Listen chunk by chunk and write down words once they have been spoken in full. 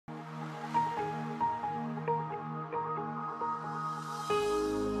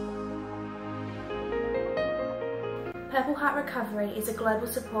Purple Heart Recovery is a global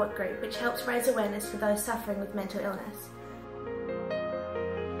support group which helps raise awareness for those suffering with mental illness.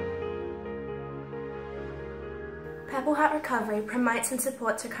 Purple Heart Recovery promotes and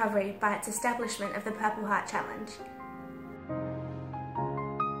supports recovery by its establishment of the Purple Heart Challenge.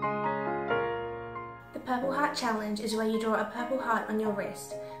 The Purple Heart Challenge is where you draw a purple heart on your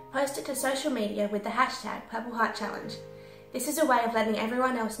wrist, post it to social media with the hashtag Purple Heart Challenge. This is a way of letting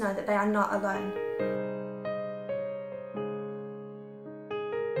everyone else know that they are not alone.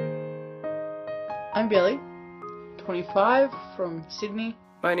 I'm Billy, 25, from Sydney.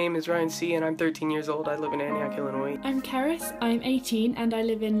 My name is Ryan C. and I'm 13 years old. I live in Antioch, Illinois. I'm Karis, I'm 18 and I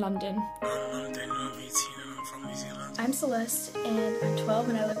live in London. I'm Daniel, I'm 18 and I'm from New Zealand. I'm Celeste and I'm 12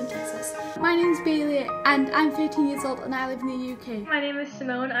 and I live in Texas. My name's Bailey and I'm 13 years old and I live in the UK. My name is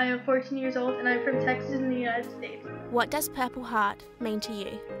Simone, I am 14 years old and I'm from Texas in the United States. What does Purple Heart mean to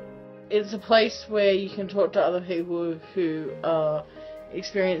you? It's a place where you can talk to other people who are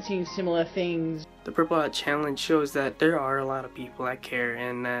experiencing similar things. The Purple Heart Challenge shows that there are a lot of people that care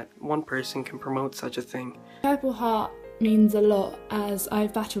and that one person can promote such a thing. Purple Heart means a lot as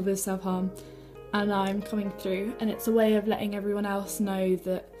I've battled with self-harm and I'm coming through, and it's a way of letting everyone else know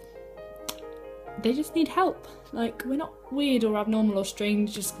that they just need help. Like, we're not weird or abnormal or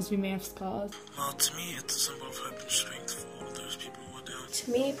strange just because we may have scars. Well, to me, it's a symbol of hope and strength for all of those people who are down.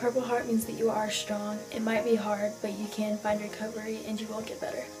 To me, Purple Heart means that you are strong. It might be hard, but you can find recovery and you will get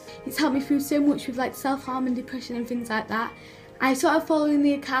better. It's helped me through so much with like self-harm and depression and things like that. I started following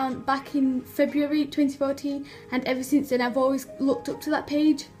the account back in February 2014 and ever since then I've always looked up to that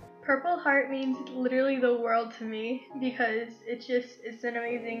page. Purple Heart means literally the world to me because it's an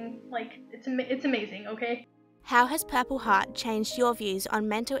amazing, it's amazing, okay? How has Purple Heart changed your views on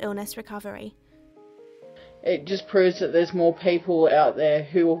mental illness recovery? It just proves that there's more people out there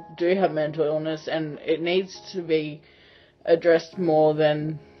who do have mental illness, and it needs to be addressed more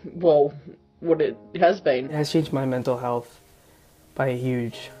than, well, what it has been. It has changed my mental health by a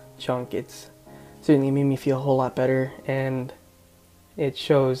huge chunk. It's certainly made me feel a whole lot better, and it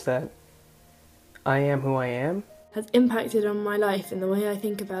shows that I am who I am. Has impacted on my life and the way I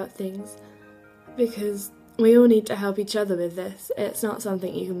think about things, because we all need to help each other with this. It's not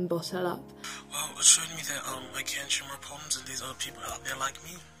something you can bottle up. Well, it showed me that I can share my problems and there's other people out there like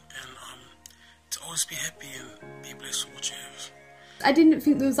me, and to always be happy and be blessed with what you have. I didn't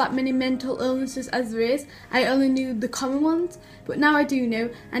think there was that many mental illnesses as there is. I only knew the common ones, but now I do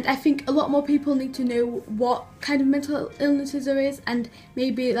know, and I think a lot more people need to know what kind of mental illnesses there is, and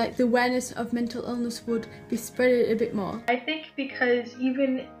maybe like the awareness of mental illness would be spread a bit more. I think because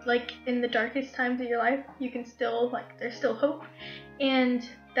even like in the darkest times of your life, you can still, there's still hope and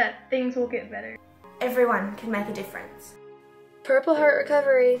that things will get better. Everyone can make a difference. Purple Heart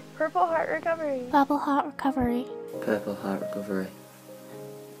Recovery. Purple Heart Recovery. Purple Heart Recovery. Purple Heart Recovery.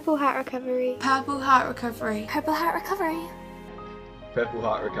 Purple Heart Recovery. Purple Heart Recovery. Purple Heart Recovery. Purple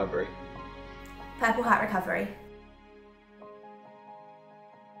Heart Recovery. Purple Heart Recovery.